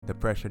the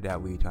pressure that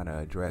we trying to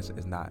address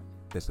is not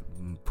just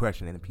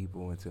pressuring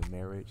people into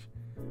marriage,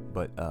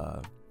 but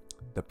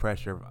the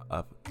pressure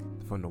of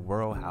from the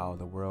world, how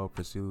the world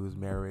pursues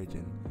marriage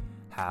and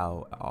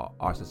how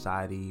our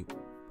society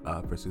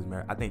pursues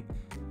marriage. I think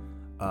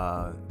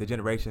the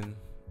generation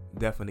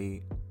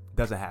definitely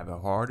doesn't have it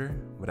harder,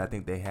 but I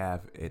think they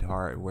have it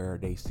hard where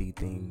they see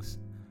things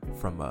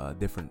from a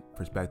different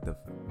perspective,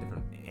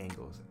 different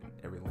angles,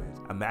 every lens.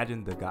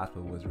 Imagine the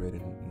gospel was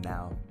written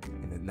now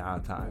in the now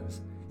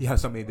times. You have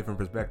so many different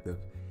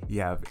perspectives. You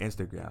have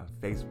Instagram,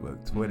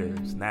 Facebook, Twitter,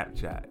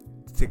 Snapchat,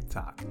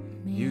 TikTok,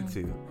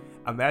 YouTube.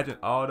 Imagine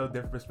all those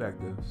different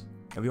perspectives,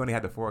 and we only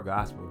had the 4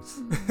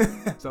 gospels.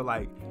 So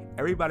like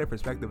everybody's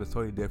perspective is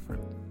totally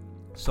different.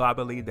 So I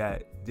believe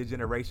that this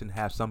generation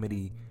have so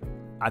many.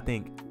 I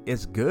think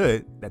it's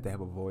good that they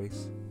have a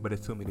voice, but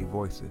it's too many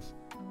voices.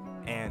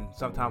 And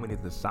sometimes we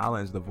need to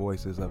silence the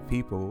voices of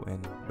people in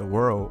the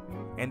world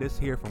and just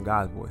hear from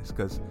God's voice,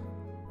 because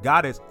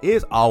God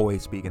is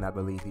always speaking. I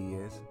believe He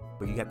is,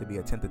 but you have to be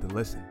attentive to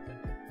listen.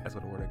 That's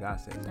what the Word of God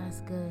says.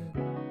 That's good.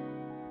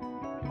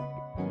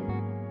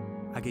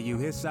 I give you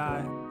His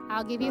side,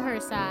 I'll give you her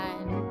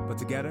side. but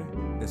together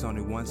there's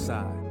only one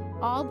side.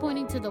 All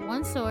pointing to the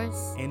one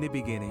source. In the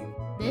beginning,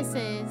 This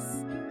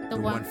is the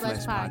One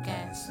Flesh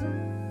Podcast.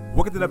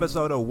 Welcome to the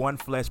episode of One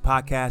Flesh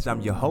Podcast. I'm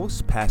your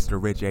host, Pastor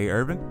Rich A.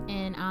 Irvin.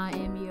 And I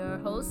am your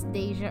host,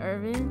 Deja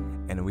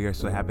Irvin. And we are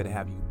so happy to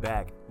have you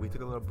back. We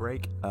took a little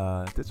break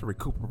just to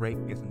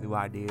recuperate, get some new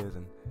ideas,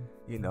 and,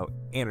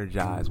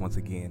 energize once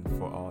again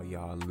for all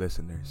y'all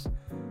listeners.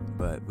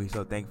 But we're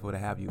so thankful to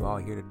have you all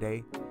here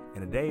today.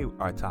 And today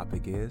our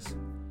topic is...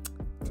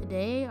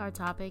 Today our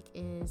topic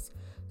is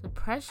the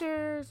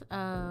pressures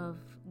of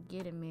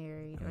getting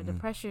married, or the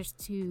pressures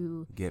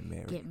to get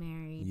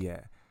married.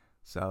 Yeah.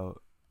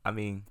 So, I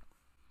mean,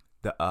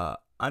 the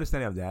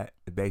understanding of that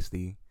is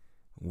basically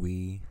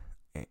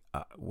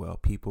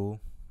people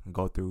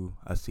go through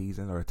a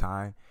season or a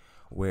time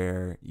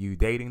where you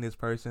dating this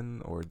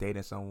person or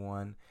dating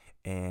someone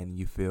and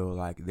you feel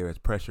like there is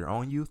pressure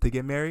on you to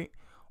get married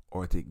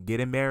or to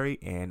get married,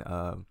 and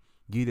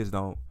you just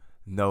don't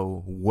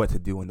know what to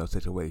do in those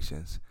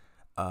situations.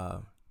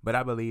 But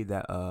I believe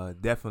that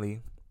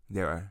definitely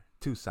there are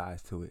 2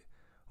 sides to it.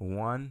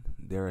 One,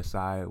 there's a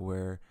side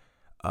where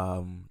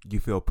you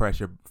feel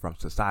pressure from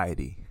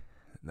society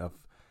of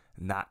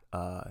not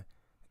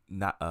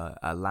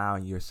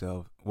allowing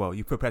yourself. Well,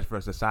 you feel pressure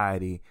from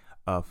society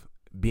of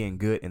being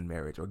good in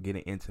marriage or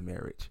getting into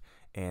marriage.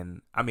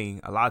 And I mean,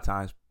 a lot of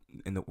times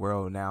in the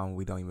world now,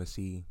 we don't even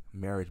see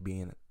marriage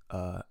being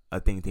a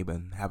thing to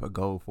even have a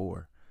goal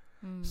for.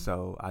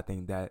 So I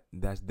think that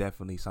that's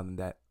definitely something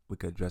that we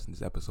could address in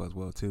this episode as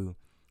well too,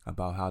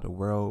 about how the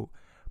world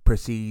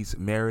perceives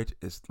marriage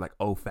is like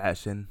old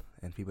fashioned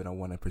and people don't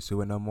want to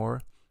pursue it no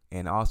more.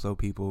 And also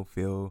people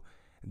feel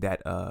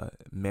that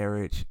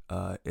marriage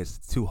is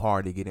too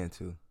hard to get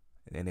into,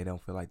 and they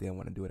don't feel like they don't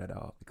want to do it at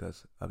all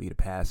because of either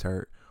past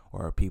hurt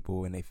or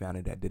people and they found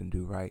it that didn't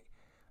do right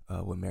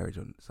with marriage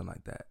or something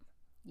like that.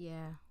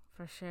 Yeah,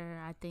 for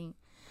sure. I think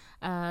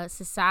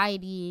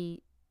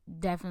society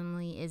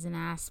definitely is an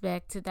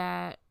aspect to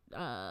that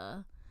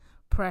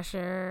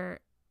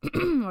pressure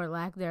or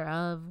lack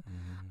thereof.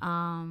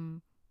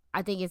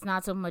 I think it's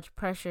not so much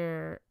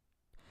pressure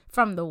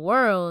from the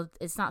world.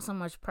 It's not so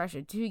much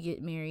pressure to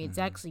get married. It's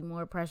actually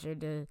more pressure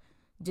to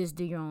just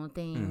do your own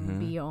thing,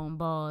 be your own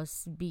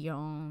boss, be your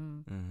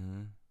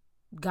own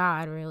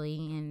God, really,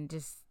 and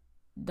just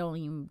don't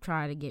even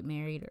try to get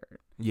married or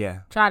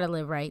try to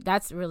live right.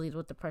 That's really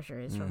what the pressure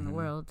is from the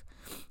world.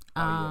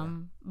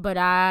 But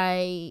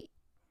I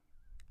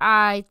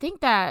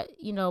think that,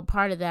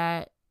 part of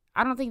that,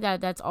 I don't think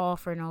that that's all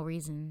for no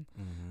reason.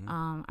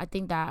 I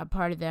think that a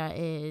part of that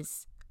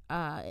is,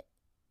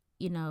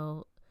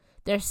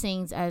 there's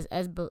things as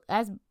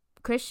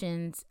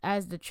Christians,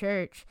 as the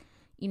church,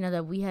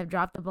 that we have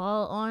dropped the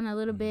ball on a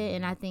little bit.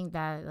 And I think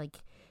that like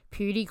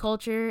purity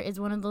culture is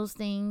one of those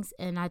things.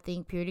 And I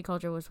think purity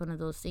culture was one of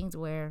those things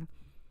where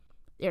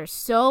there's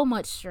so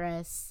much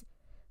stress,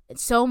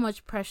 so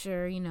much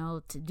pressure,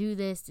 to do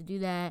this, to do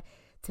that,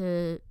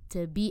 to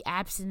be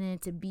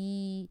abstinent, to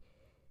be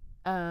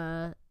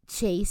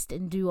chaste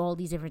and do all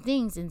these different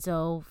things. And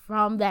so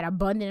from that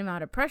abundant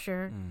amount of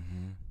pressure,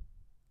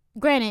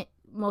 granted,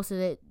 most of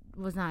it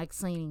was not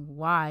explaining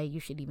why you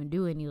should even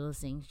do any of those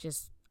things,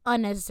 just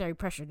unnecessary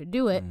pressure to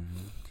do it.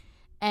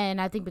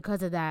 And I think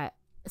because of that,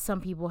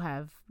 some people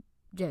have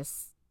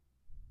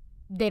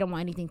they don't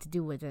want anything to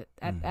do with it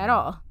at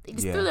all. They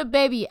just threw the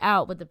baby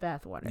out with the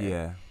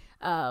bathwater.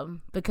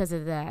 Because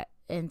of that.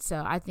 And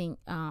so I think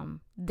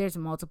there's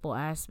multiple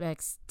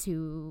aspects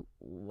to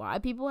why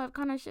people have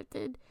kind of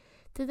shifted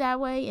to that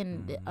way.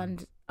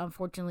 And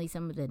unfortunately,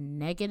 some of the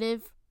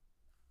negative,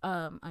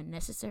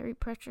 unnecessary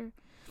pressure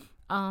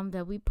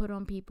that we put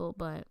on people.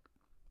 But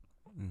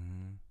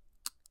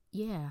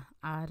yeah,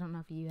 I don't know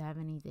if you have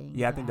anything.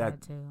 Yeah, I think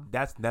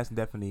that's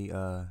definitely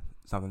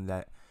something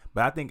that,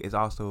 but I think it's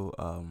also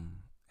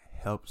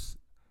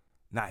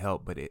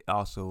but it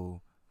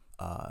also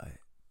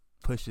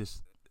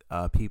pushes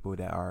people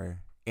that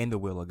are in the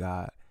will of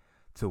God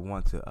to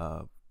want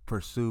to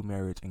pursue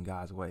marriage in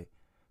God's way,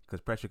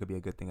 because pressure could be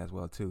a good thing as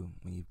well too.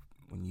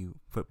 When you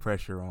put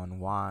pressure on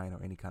wine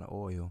or any kind of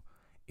oil,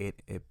 it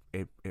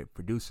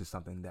produces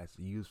something that's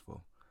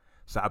useful.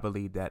 So I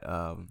believe that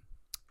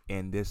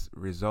in this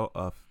result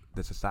of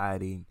the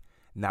society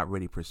not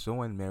really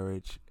pursuing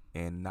marriage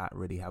and not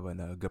really having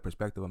a good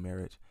perspective of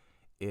marriage,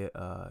 it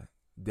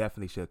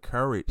definitely should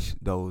encourage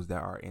those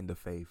that are in the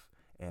faith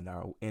and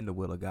are in the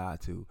will of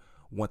God to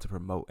want to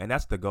promote. And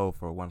that's the goal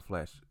for One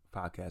Flesh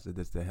podcast, is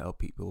just to help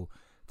people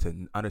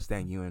to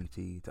understand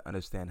unity, to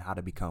understand how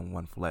to become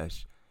one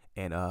flesh.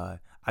 And I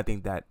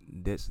think that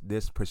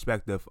this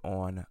perspective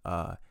on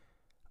a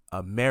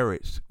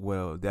marriage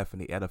will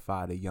definitely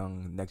edify the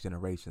young next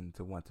generation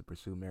to want to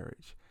pursue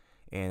marriage.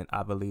 And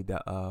I believe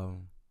that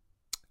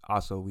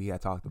also we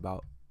had talked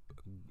about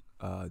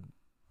how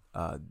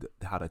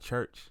the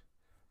church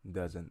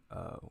doesn't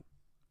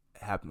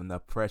have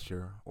enough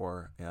pressure,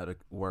 or in other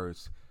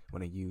words,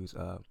 when they use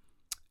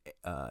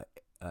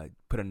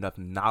put enough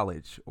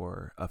knowledge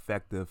or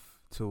effective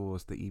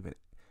tools to even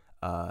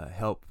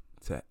help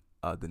to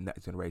the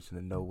next generation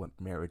to know what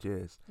marriage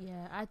is.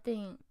 Yeah, I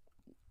think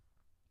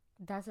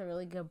that's a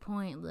really good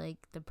point. Like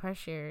the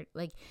pressure,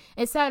 like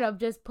instead of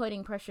just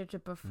putting pressure to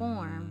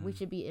perform, we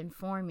should be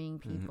informing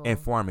people.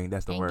 Informing,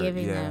 that's the and word.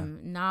 Giving them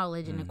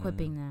knowledge and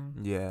equipping them.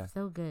 Yeah.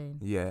 So good.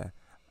 Yeah.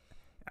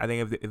 I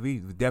think if we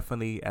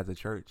definitely, as a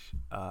church,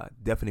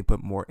 definitely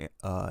put more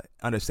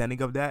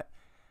understanding of that.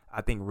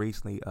 I think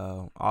recently,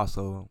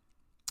 also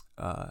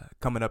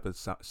coming up at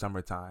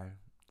summertime,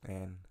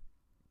 and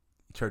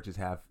churches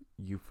have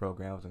youth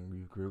programs and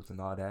youth groups and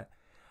all that.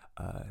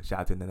 Shout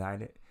out to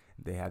United.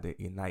 They have the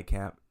Ignite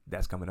Camp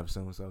that's coming up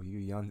soon. So you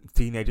young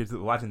teenagers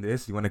watching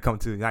this, you want to come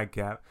to the Ignite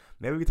Camp.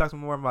 Maybe we can talk some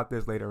more about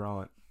this later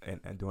on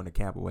and during the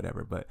camp or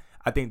whatever. But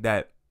I think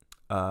that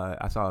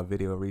I saw a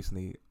video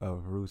recently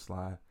of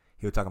Ruslan.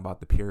 He was talking about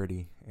the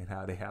purity and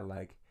how they had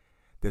like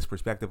this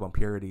perspective on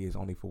purity is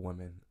only for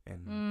women,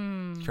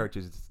 and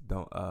churches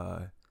don't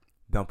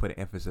put an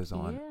emphasis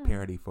on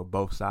purity for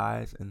both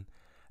sides. And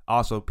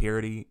also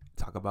purity,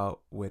 talk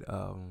about with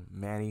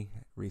Manny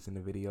recent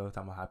in the video,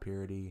 talking about how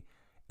purity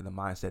and the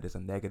mindset is a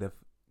negative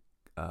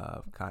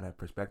kind of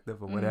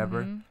perspective or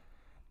whatever.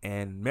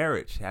 And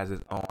marriage has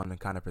its own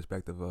kind of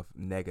perspective of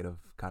negative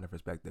kind of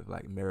perspective.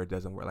 Like marriage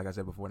doesn't work. Like I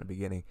said before in the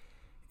beginning,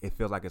 it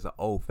feels like it's an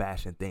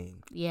old-fashioned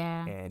thing.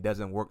 Yeah. And it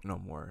doesn't work no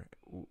more.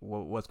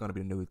 What's going to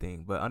be the new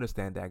thing? But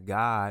understand that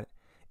God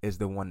is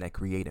the one that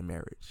created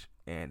marriage.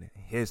 And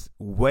his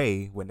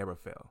way will never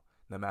fail.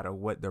 No matter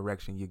what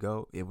direction you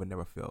go, it will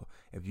never fail.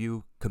 If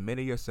you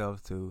committed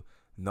yourself to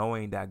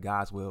knowing that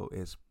God's will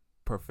is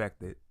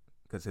perfected,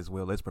 because his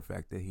will is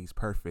perfected, he's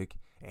perfect,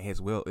 and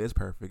his will is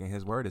perfect, and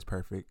his word is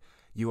perfect,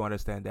 you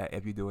understand that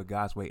if you do it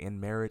God's way in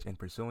marriage and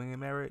pursuing a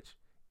marriage,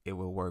 it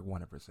will work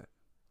 100%.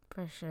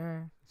 For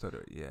sure. So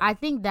yeah, I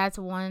think that's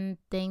one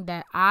thing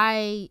that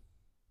I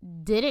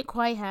didn't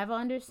quite have an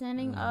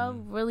understanding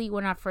of really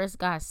when I first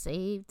got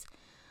saved.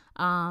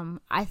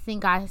 I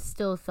think I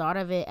still thought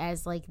of it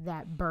as like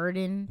that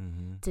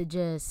burden to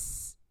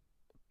just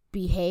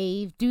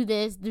behave, do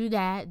this, do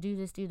that, do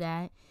this, do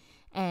that.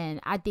 And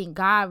I think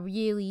God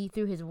really,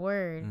 through his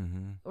word,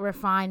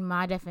 refined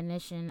my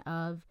definition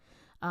of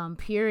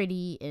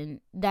purity,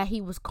 and that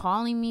he was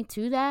calling me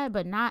to that,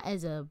 but not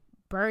as a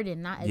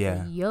burden, not as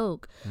a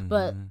yoke,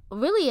 but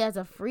really as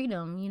a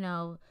freedom, you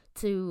know,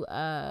 to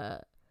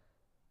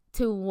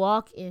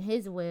walk in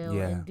his will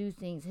and do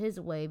things his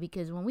way.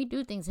 Because when we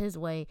do things his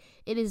way,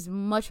 it is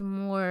much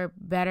more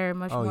better,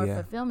 much more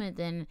fulfillment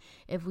than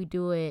if we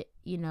do it,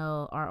 you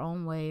know, our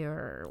own way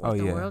or what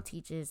the world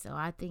teaches. So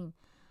I think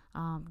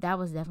that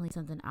was definitely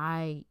something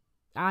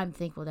I'm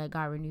thankful that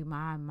God renewed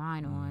my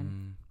mind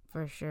on,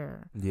 for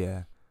sure.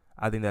 Yeah,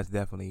 I think that's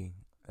definitely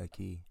a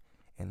key.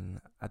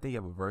 And I think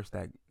you have a verse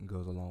that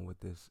goes along with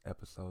this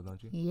episode,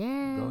 don't you?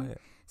 Yeah. Go ahead.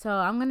 So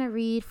I'm going to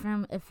read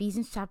from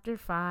Ephesians chapter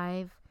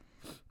 5,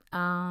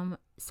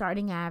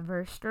 starting at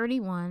verse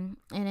 31.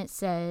 And it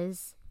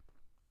says,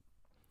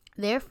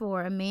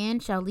 "Therefore a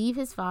man shall leave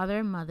his father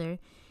and mother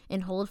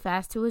and hold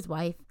fast to his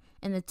wife,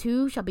 and the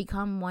two shall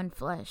become one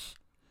flesh.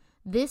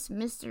 This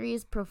mystery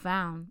is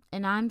profound,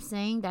 and I'm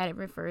saying that it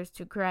refers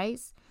to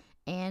Christ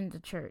and the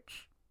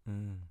church."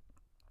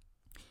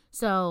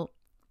 So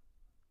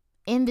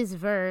in this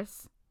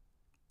verse,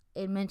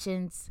 it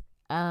mentions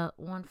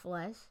one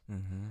flesh,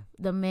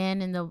 the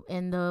man and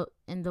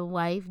the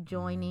wife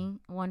joining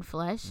one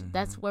flesh.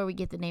 That's where we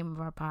get the name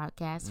of our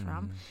podcast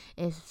from.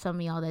 If some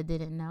of y'all that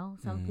didn't know,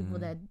 some people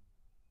that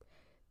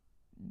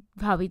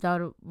probably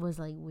thought it was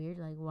like weird,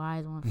 like why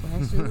is one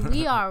flesh?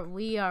 we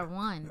are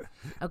one.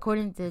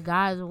 According to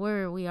God's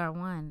word, we are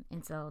one,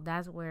 and so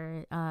that's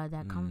where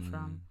that comes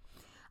from.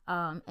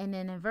 And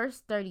then in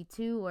verse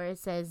 32, where it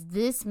says,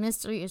 "This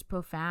mystery is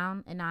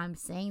profound, and I'm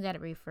saying that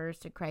it refers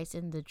to Christ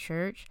and the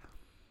church."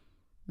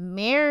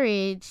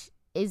 Marriage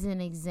is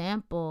an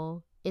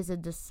example, is a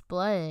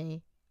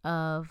display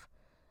of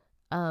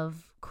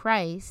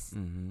Christ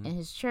and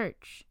his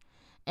church.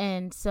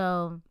 And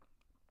so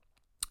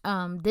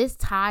this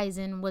ties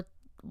in with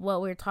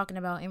what we're talking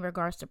about in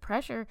regards to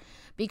pressure,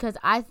 because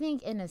I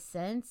think in a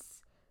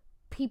sense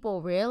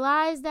people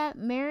realize that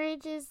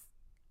marriage is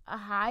a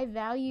high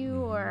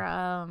value or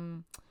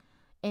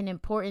an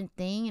important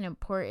thing, an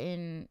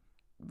important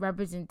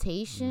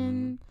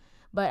representation,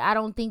 but I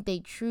don't think they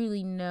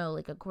truly know,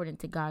 like, according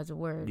to God's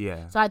word.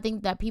 Yeah. So I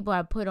think that people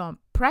are put on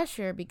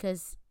pressure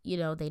because, you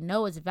know, they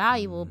know it's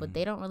valuable, but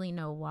they don't really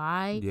know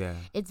why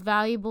it's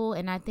valuable.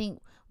 And I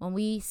think when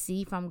we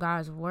see from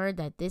God's word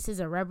that this is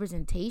a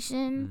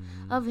representation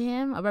of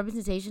him, a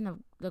representation of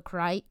the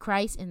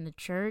Christ in the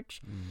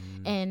church,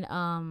 and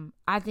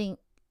I think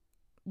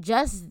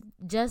just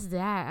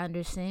that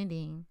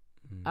understanding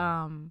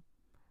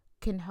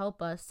can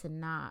help us to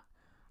not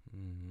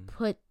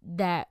put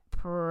that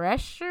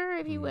pressure,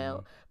 if you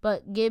will,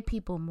 but give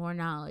people more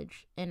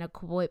knowledge and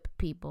equip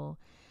people.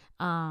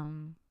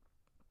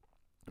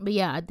 But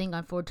yeah, I think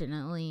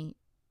unfortunately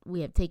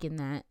we have taken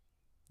that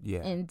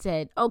and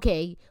said,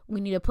 okay, we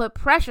need to put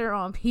pressure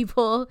on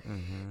people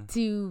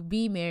to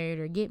be married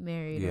or get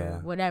married or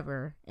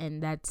whatever,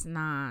 and that's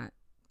not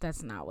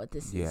what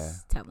this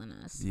is telling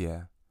us.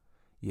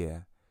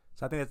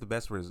 So I think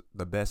that's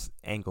the best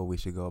angle we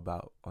should go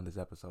about on this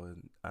episode,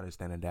 is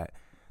understanding that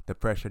the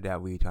pressure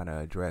that we trying to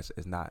address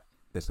is not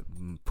this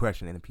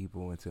pressuring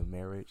people into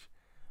marriage,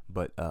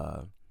 but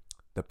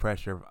the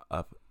pressure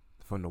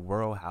from the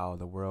world, how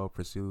the world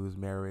pursues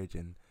marriage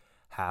and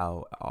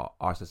how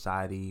our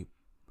society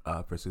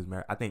pursues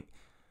marriage. I think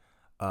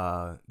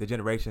the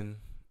generation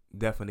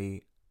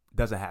definitely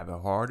doesn't have it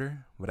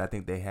harder, but I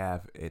think they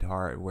have it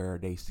hard where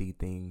they see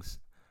things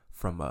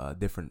from a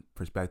different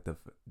perspective,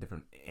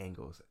 different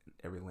angles,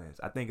 every lens.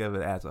 I think of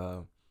it as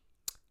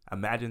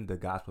imagine the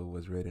gospel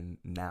was written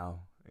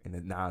now in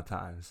the now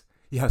times.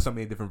 You have so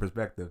many different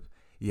perspectives.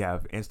 You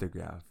have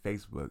Instagram,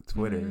 Facebook,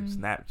 Twitter,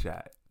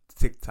 Snapchat,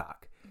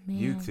 TikTok,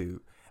 YouTube.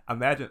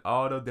 Imagine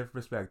all those different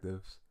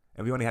perspectives,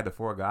 and we only had the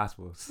 4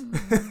 gospels.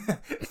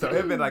 So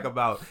it's been like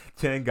about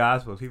 10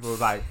 gospels. People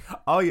was like,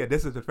 oh yeah,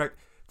 this is the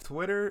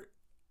Twitter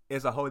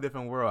is a whole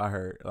different world. I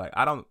heard, like,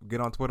 I don't get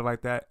on Twitter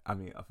like that. I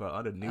mean, for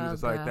other news and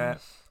stuff like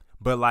that.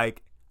 But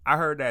like, I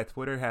heard that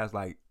Twitter has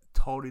like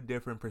totally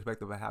different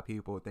perspective of how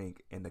people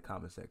think in the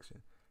comment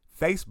section.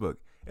 Facebook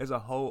is a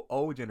whole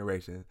old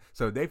generation,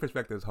 so their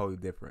perspective is totally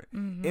different.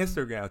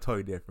 Instagram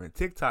totally different.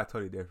 TikTok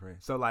totally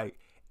different. So like,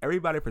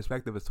 everybody's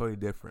perspective is totally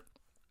different.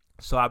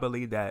 So I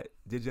believe that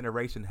this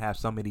generation has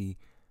so many.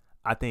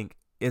 I think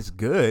it's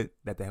good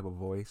that they have a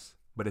voice,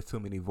 but it's too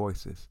many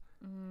voices.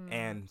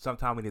 And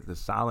sometimes we need to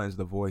silence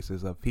the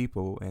voices of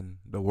people in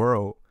the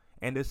world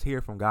and just hear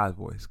from God's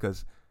voice,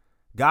 because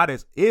God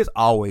is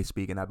always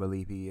speaking. I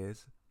believe he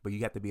is, but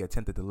you have to be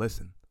attentive to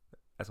listen.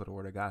 That's what the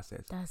word of God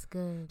says. That's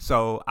good.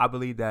 So I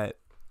believe that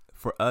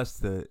for us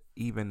to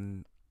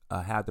even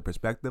have the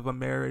perspective of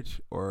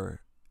marriage or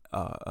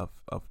of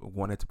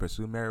wanting to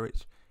pursue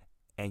marriage,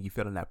 and you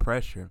feeling that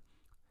pressure,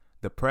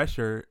 the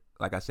pressure,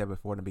 like I said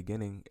before in the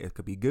beginning, it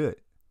could be good,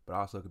 but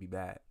also it could be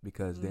bad,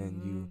 because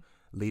then you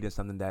lead in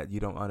something that you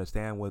don't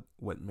understand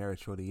what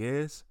marriage truly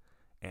is.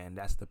 And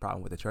that's the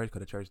problem with the church, because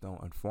the church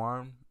don't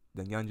inform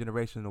the young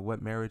generation of what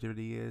marriage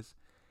really is.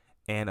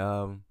 And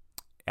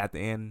at the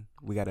end,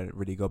 we got to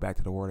really go back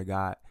to the word of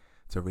God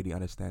to really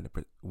understand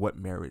what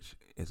marriage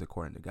is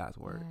according to God's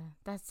word. Yeah,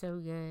 that's so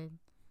good.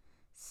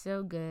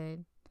 So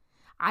good.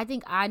 I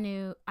think I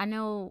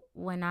know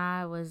when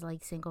I was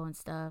like single and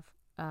stuff,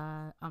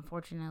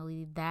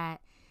 unfortunately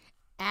that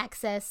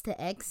access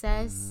to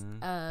excess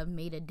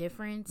made a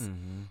difference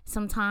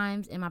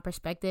sometimes in my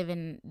perspective.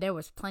 And there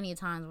was plenty of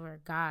times where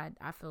God,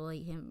 I feel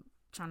like him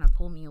trying to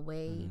pull me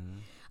away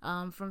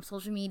from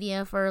social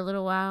media for a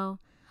little while.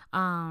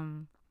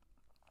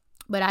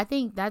 But I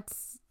think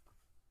that's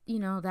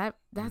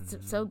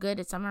so good.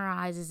 It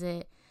summarizes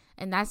it.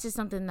 And that's just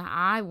something that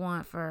I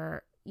want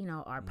for,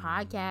 our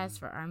podcast,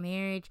 for our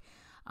marriage.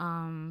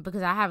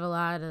 Because I have a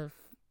lot of,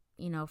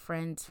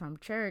 friends from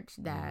church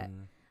that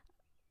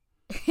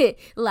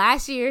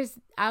last year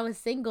I was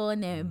single,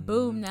 and then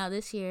boom, now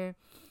this year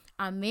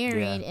I'm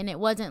married. And it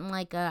wasn't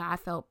like I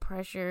felt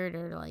pressured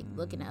or like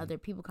looking at other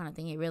people kind of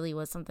thing. It really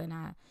was something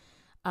I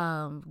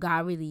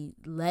God really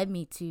led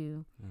me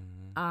to.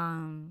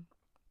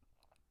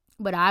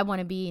 But I want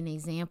to be an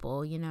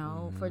example,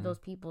 for those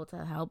people,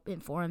 to help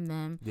inform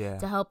them,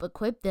 to help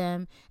equip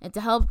them, and to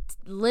help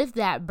lift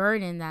that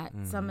burden that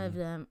some of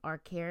them are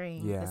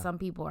carrying, that some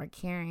people are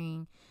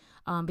carrying,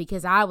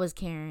 because I was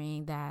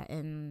carrying that,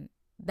 and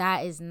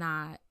that is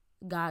not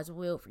God's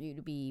will for you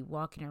to be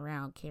walking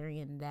around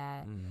carrying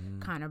that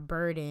kind of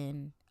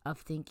burden of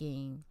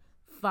thinking,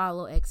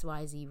 follow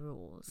XYZ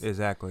rules.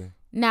 Exactly.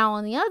 Now,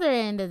 on the other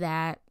end of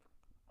that,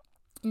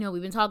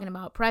 we've been talking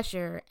about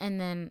pressure, and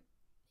then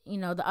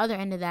the other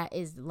end of that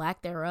is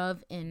lack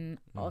thereof. And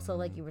also,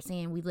 like you were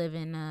saying, we live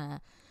in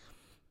a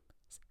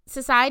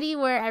society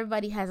where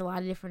everybody has a lot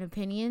of different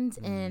opinions.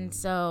 And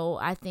so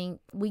I think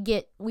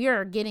we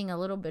are getting a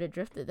little bit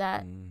adrift of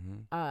that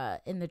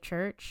in the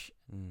church,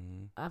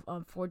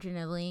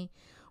 unfortunately,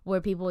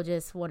 where people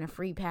just want a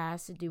free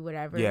pass to do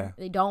whatever.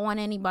 They don't want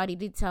anybody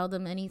to tell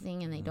them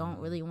anything, and they don't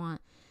really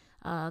want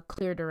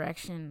clear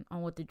direction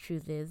on what the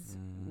truth is.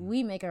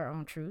 We make our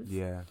own truth.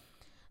 Yeah.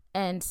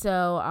 And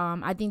so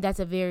I think that's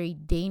a very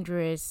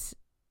dangerous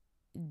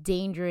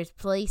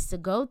place to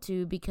go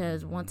to,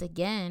 because once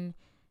again,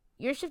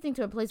 you're shifting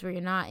to a place where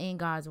you're not in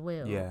God's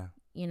will. Yeah.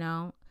 You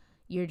know,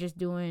 you're just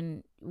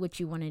doing what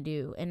you want to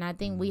do. And I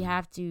think we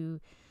have to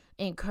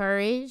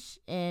encourage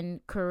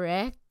and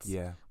correct.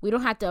 Yeah. We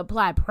don't have to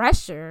apply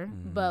pressure,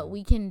 but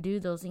we can do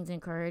those things,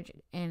 encourage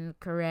and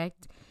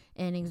correct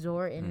and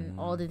exhort and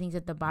all the things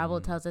that the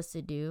Bible tells us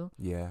to do.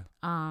 Yeah.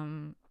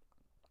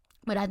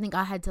 But I think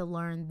I had to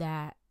learn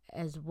that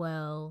as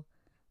well,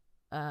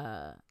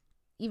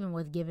 even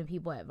with giving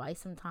people advice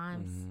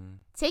sometimes.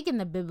 Taking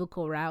the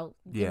biblical route,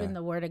 giving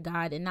the word of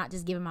God, and not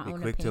just giving my own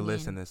opinion. Quick to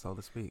listen and slow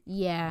to speak.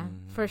 Yeah,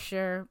 for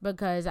sure.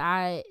 Because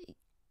I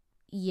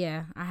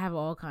have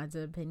all kinds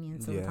of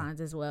opinions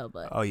sometimes as well.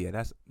 But oh yeah,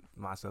 that's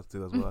myself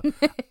too as well.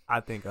 I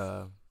think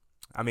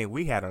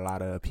we had a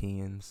lot of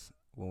opinions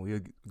when we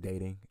were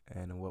dating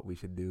and what we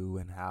should do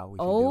and how we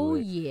should do it. Oh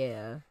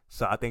yeah.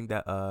 So I think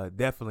that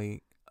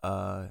definitely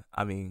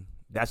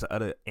that's the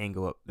other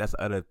angle. That's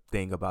the other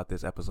thing about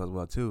this episode as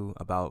well too,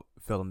 about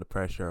feeling the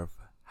pressure of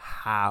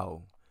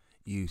how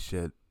you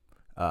should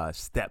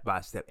step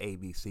by step A,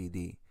 B, C,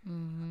 D.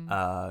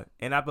 And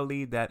I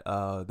believe that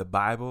the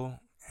Bible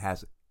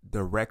has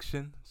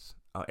directions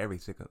on every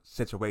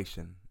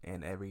situation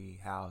and every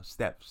how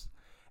steps.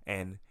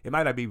 And it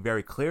might not be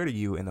very clear to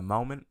you in the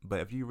moment,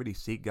 but if you really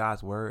seek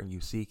God's word and you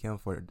seek Him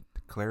for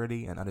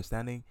clarity and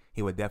understanding,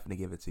 He would definitely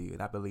give it to you.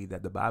 And I believe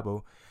that the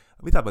Bible,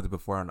 we talked about this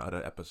before on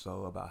another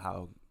episode about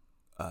how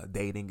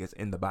dating is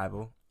in the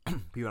Bible.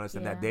 People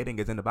understand that dating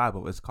is in the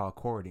Bible. It's called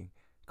courting.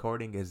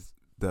 Courting is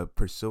the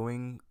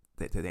pursuing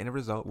to the end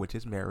result, which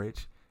is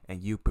marriage,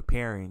 and you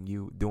preparing,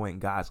 you doing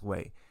God's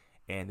way.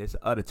 And it's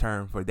other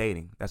term for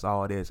dating. That's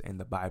all it is in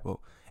the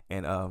Bible.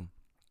 And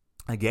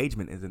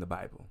engagement is in the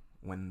Bible.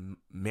 When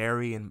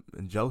Mary and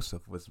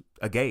Joseph was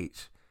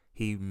engaged,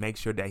 he makes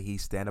sure that he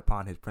stand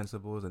upon his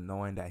principles and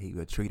knowing that he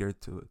would treat her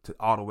to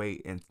all the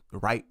way and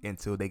right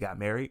until they got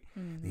married.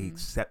 He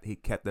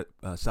kept the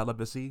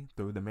celibacy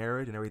through the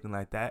marriage and everything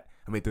like that.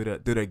 I mean, through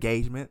the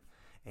engagement,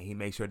 and he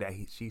made sure that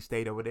she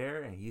stayed over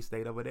there and he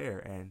stayed over there,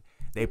 and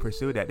they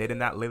pursued that. They did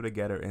not live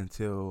together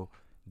until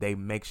they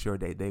make sure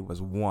that they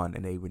was one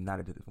and they were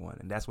united as one,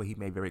 and that's what he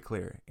made very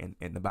clear. And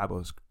the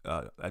Bible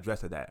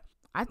addressed that.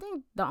 I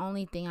think the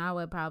only thing I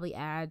would probably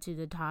add to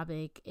the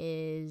topic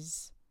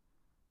is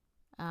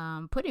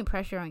putting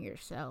pressure on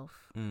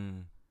yourself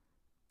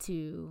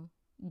to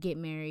get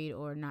married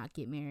or not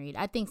get married.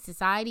 I think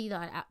society,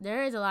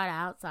 there is a lot of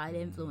outside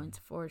influence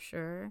for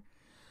sure,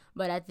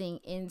 but I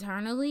think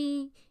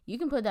internally you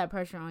can put that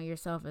pressure on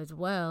yourself as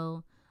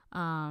well,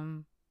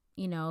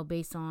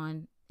 based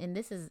on, and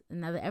this is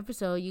another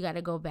episode, you got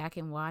to go back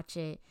and watch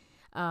it,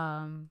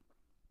 where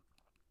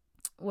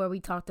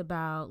we talked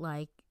about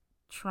like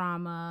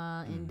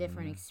trauma and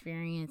different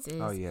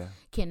experiences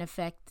can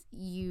affect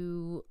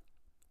you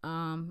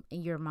in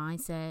your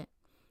mindset.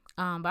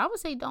 But I would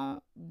say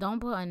don't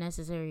put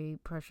unnecessary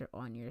pressure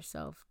on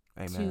yourself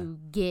to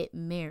get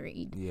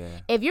married.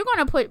 If you're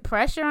going to put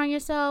pressure on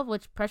yourself,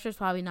 which pressure is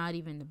probably not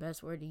even the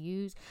best word to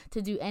use,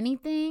 to do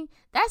anything,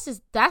 that's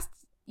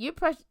your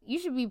pressure. You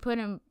should be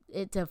putting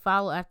it to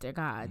follow after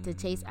God, to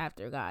chase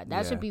after God.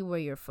 That should be where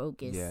your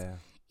focus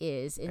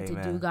is, and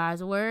to do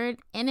God's word,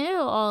 and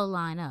it'll all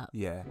line up.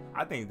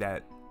 I think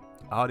that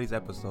all these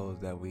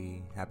episodes that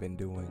we have been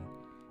doing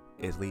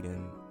is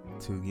leading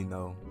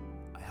to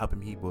helping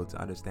people to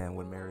understand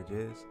what marriage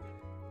is.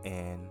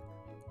 And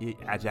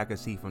as y'all can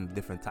see from the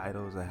different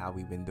titles of how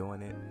we've been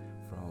doing it,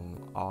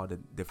 from all the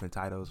different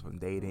titles, from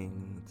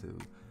dating to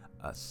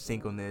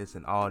singleness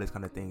and all this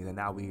kind of things, and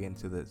now we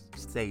into the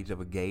stage of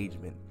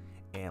engagement.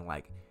 And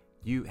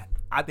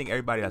I think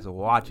everybody that's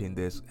watching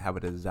this have a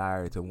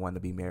desire to want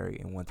to be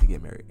married and want to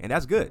get married, and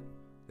that's good.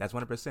 That's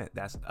 100%.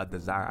 That's a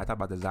desire. I talk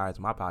about desires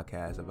in my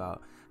podcast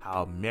about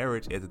how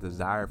marriage is a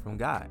desire from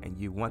God, and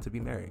you want to be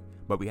married,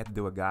 but we have to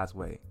do it God's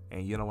way.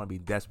 And you don't want to be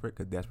desperate,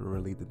 because desperate will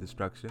lead to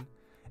destruction,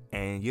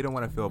 and you don't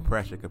want to feel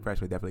pressure, because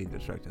pressure will definitely lead to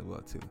destruction as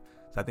well too.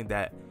 So I think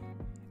that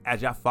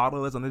as y'all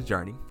follow us on this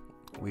journey,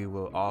 we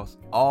will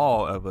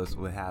all of us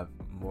will have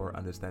more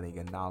understanding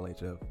and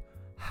knowledge of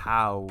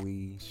how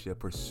we should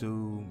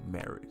pursue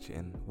marriage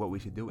and what we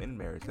should do in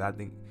marriage. I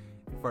think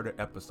further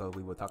episode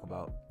we will talk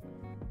about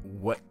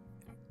what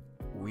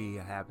we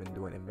have been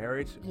doing in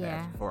marriage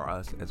for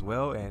us as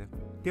well, and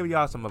give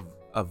y'all some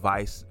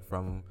advice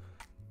from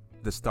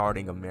the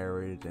starting of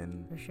marriage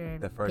and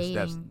the first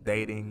steps,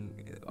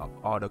 dating,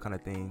 all those kind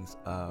of things.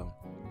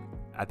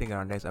 I think in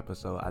our next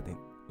episode, I think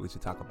we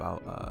should talk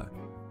about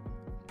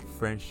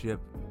friendship.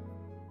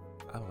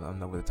 I don't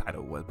know what the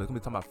title was, but we're going to be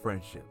talking about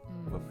friendship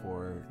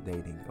before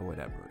dating or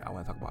whatever. I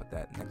want to talk about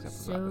that next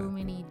episode. So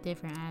many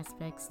different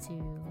aspects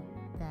to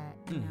that,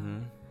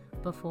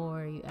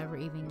 before you ever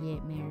even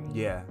get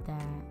married.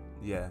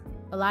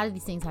 A lot of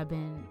these things have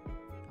been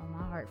on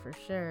my heart for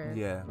sure.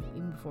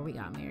 Even before we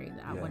got married,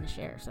 that I want to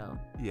share.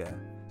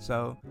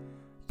 So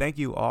thank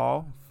you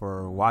all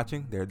for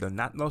watching. There's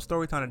no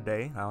story time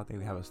today. I don't think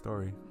we have a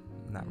story.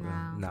 Not really.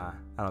 Nah,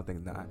 I don't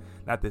think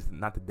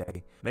not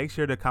today. Make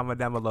sure to comment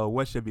down below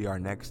what should be our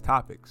next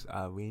topics.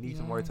 We need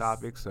some more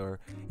topics. Or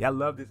y'all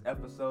love this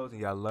episodes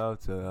and y'all love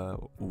to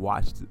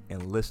watch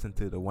and listen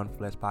to the One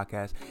Flesh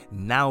podcast.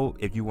 Now,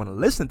 if you want to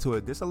listen to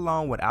it this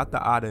alone without the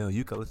audio,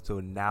 you can listen to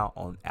it now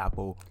on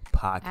Apple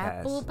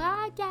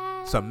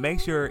Podcasts. So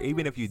make sure,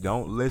 even if you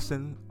don't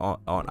listen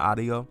on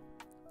audio,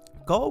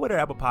 go over to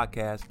Apple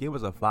Podcasts, give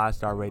us a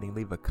 5-star rating,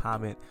 leave a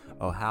comment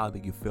on how do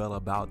you feel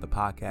about the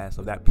podcast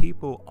so that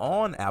people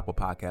on Apple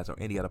Podcasts or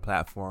any other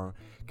platform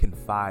can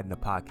find the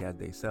podcast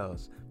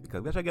themselves.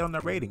 Because we try to get on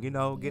that rating,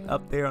 get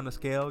up there on the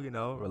scale,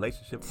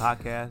 relationship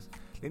podcast.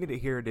 They need to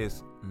hear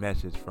this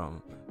message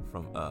from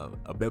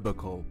a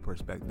biblical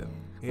perspective.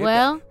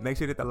 Make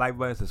sure to hit the like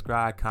button,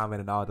 subscribe,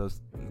 comment, and all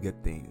those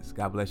good things.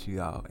 God bless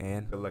you all,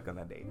 and good luck on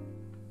that date.